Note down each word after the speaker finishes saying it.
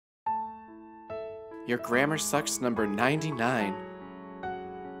Your grammar sucks number 99.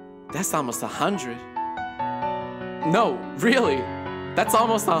 That's almost 100. No, really, that's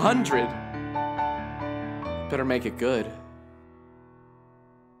almost 100. Better make it good.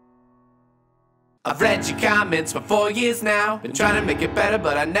 I've read your comments for 4 years now. Been trying to make it better,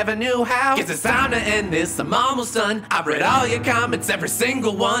 but I never knew how. Guess it's time to end this, I'm almost done. I've read all your comments, every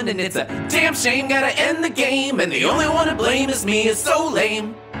single one, and it's a damn shame, gotta end the game. And the only one to blame is me, it's so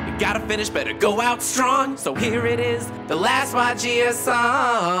lame. You gotta finish, better go out strong. So here it is, the last YIAY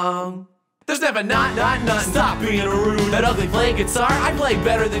song. There's never not, stop being rude. That ugly play guitar, I play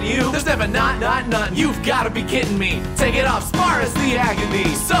better than you. There's never not, you've gotta be kidding me. Take it off, spar is the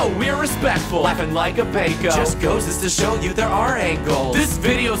agony. So we're respectful, laughing like a Payco. Just goes to show you there are angles. This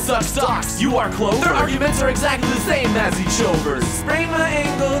video sucks, you are clover. Their arguments are exactly the same as each other's. Sprain my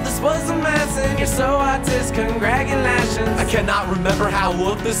ankle, this was a mess, and you're so artist, congratulations. I cannot remember how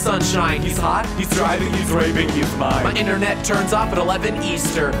look the sunshine. He's hot, he's driving, he's raping, he's mine. My internet turns off at 11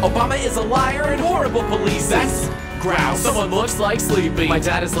 Easter. Obama is a liar and horrible police. That's grouse. Someone looks like Sleepy. My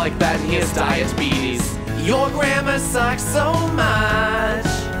dad is like that and he has diabetes. Your grammar sucks so much,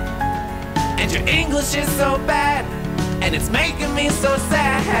 and your English is so bad, and it's making me so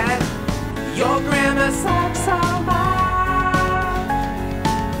sad. Your grammar sucks so much.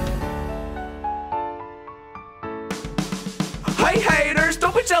 Hey haters,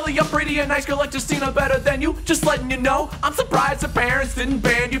 don't be jelly, I'm pretty and nice girl like Justina better than you. Just letting you know, I'm surprised the parents didn't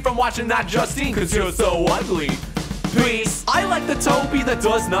ban you from watching that Justine, cause you're so ugly. Peace. I like the Toby that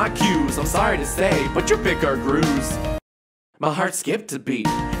does not cues. I'm sorry to say, but your pick are grooves. My heart skipped a beat.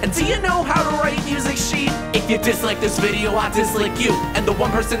 And do you know how to write music sheet? If you dislike this video, I dislike you. And the one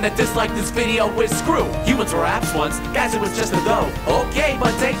person that disliked this video is screw. Humans were apps once, guys it was just a though. Okay,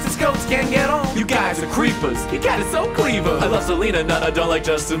 but takes and scopes can't get on. You guys are creepers, you got it so cleaver. I love Selena, none I don't like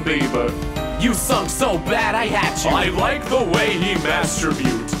Justin Bieber. You sung so bad I had you. I like the way he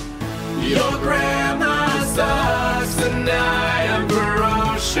masturbute. Your grammar sucks and I am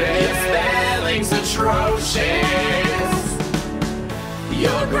ferocious. Your spelling's atrocious.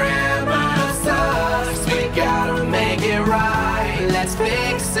 Your grammar sucks, we gotta make it right. Let's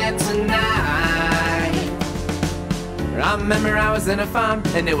fix it tonight. I remember I was in a farm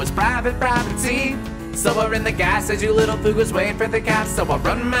and it was property. So we're in the gas as you little fool was waiting for the cops. So I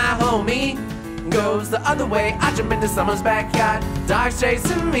run my homie, goes the other way. I jump into someone's backyard, dogs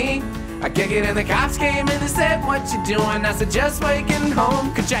chasing me. I kick it and the cops came and they said, what you doing? I said, just waking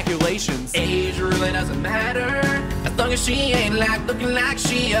home. Congratulations. Age really doesn't matter, as long as she ain't like looking like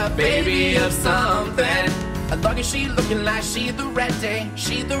she a baby of something. As long as she looking like she the red day,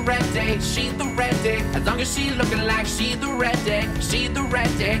 she the red day, she the red day. As long as she looking like she the red day, she the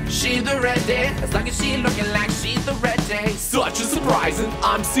red day, she the red day. As long as she looking like she the red day. Such a surprising,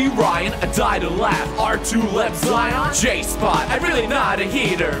 I'm C. Ryan, I die to laugh. R2 left Zion, J Spot, I really not a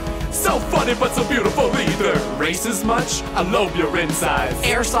heater. So funny but so beautiful either. Racist much? I lobe your insides.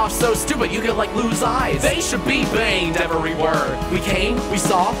 Airsoft so stupid you could like lose eyes. They should be banged every word. We came, we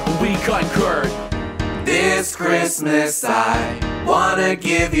saw, we concurred. This Christmas I wanna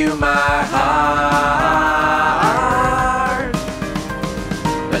give you my heart,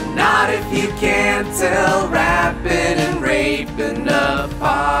 but not if you can't tell rapping and raping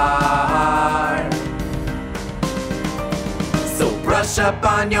apart. So brush up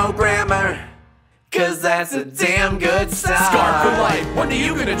on your grammar, cause that's a damn good start. Scar for life, when are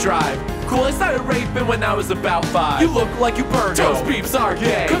you gonna drive? Cool, I started raping when I was about 5. You look like you burned. Toast peeps are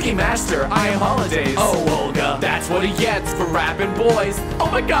gay. Cookie Master, I am holidays. Oh, Olga, that's what he gets for rapping boys. Oh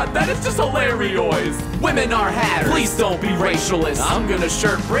my god, that is just hilarious. Women are hatters, please don't be racialist. I'm gonna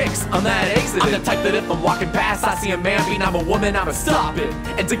shirt bricks on that exit. I'm the type that if I'm walking past, I see a man being I'm a woman, I'ma stop it.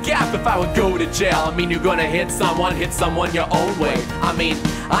 And to gap if I would go to jail, I mean you're gonna hit someone your own way. I mean,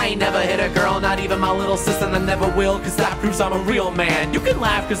 I ain't never hit a girl, not even my little sister, and I never will, cause that proves I'm a real man. You can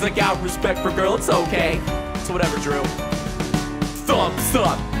laugh cause I got respect for girl, it's okay. So whatever, Drew. Thumbs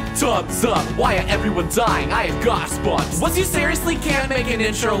up, thumbs up. Why are everyone dying? I have goosebumps. Was you seriously can't make an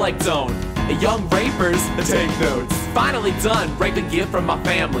intro like Don't? Young rapers, take notes. Finally done, raping gift from my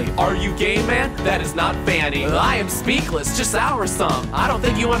family. Are you gay, man? That is not Fanny. I am speakless, just our song. I don't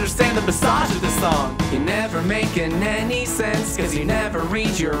think you understand the massage of this song. You're never making any sense, cause you never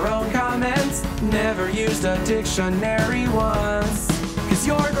read your own comments. Never used a dictionary once, cause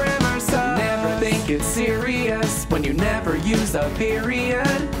your grammar sucks. Never think it's serious when you never use a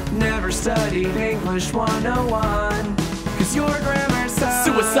period. Never studied English 101, cause your grammar sucks.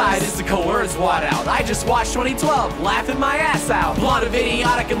 Suicide is a coerced wad out. I just watched 2012, laughing my ass out. Blonde of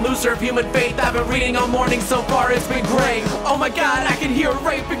idiotic and loser of human faith. I've been reading all morning, so far it's been great. Oh my god, I can hear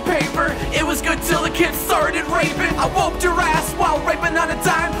raping paper. It was good until the kids started raping. I whooped your ass while raping on a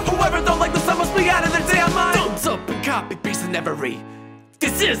dime. Whoever don't like the song must be out of their damn mind. Thumbs up and copy, paste and never read.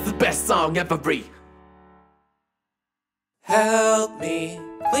 This is the best song ever. Help me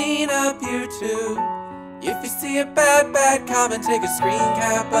clean up YouTube. If you see a bad comment, take a screen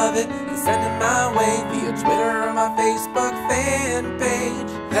cap of it and send it my way via Twitter or my Facebook fan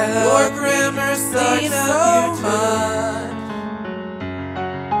page. Your grammar sucks so much.